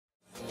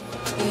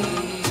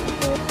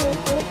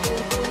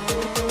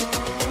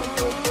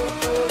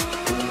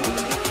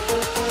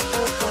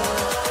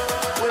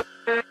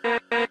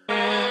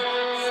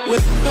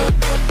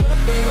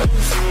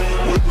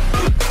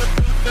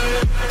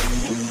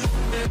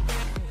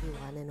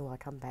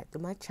welcome back to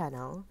my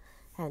channel.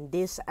 And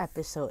this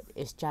episode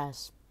is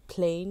just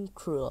plain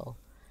cruel.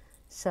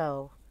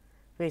 So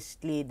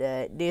basically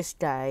this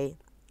guy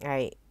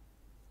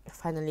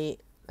finally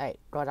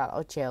got out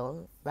of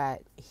jail,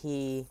 but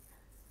he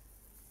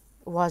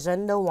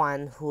wasn't the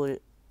one who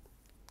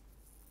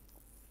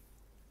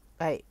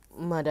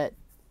murdered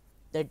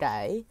the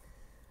guy.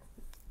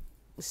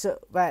 So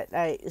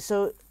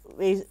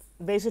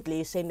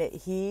basically saying that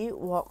he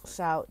walks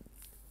out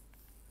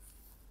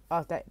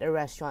of the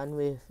restaurant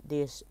with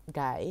this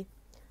guy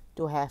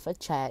to have a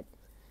chat,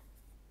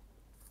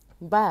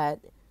 but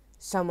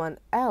someone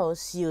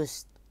else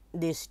used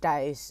this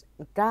guy's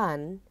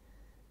gun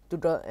to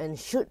go and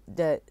shoot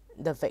the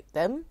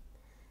victim,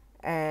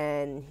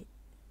 and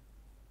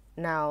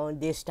now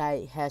this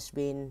guy has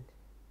been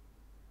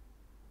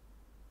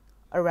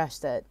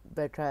arrested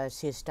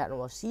because his gun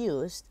was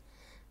used,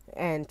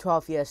 and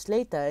 12 years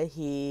later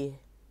he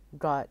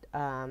got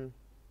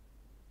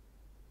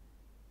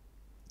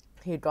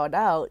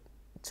out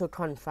to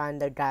confront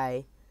the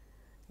guy.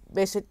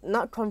 Basically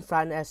not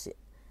confront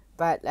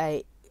but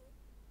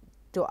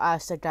to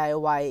ask the guy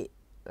why,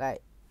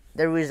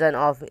 the reason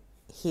of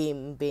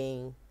him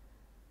being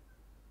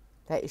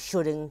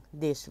shooting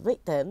this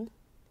victim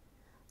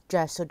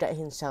just to get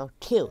himself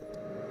killed.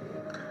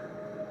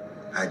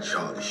 I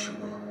shot the shooter,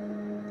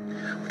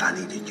 but I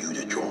needed you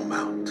to draw him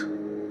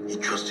out. He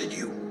trusted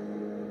you.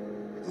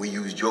 We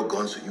used your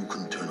gun so you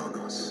couldn't turn on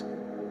us.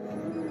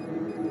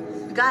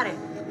 Got it.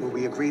 Well,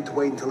 we agreed to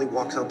wait until he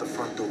walks out the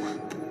front door.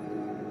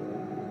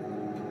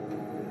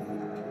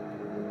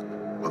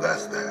 Well,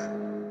 that's that.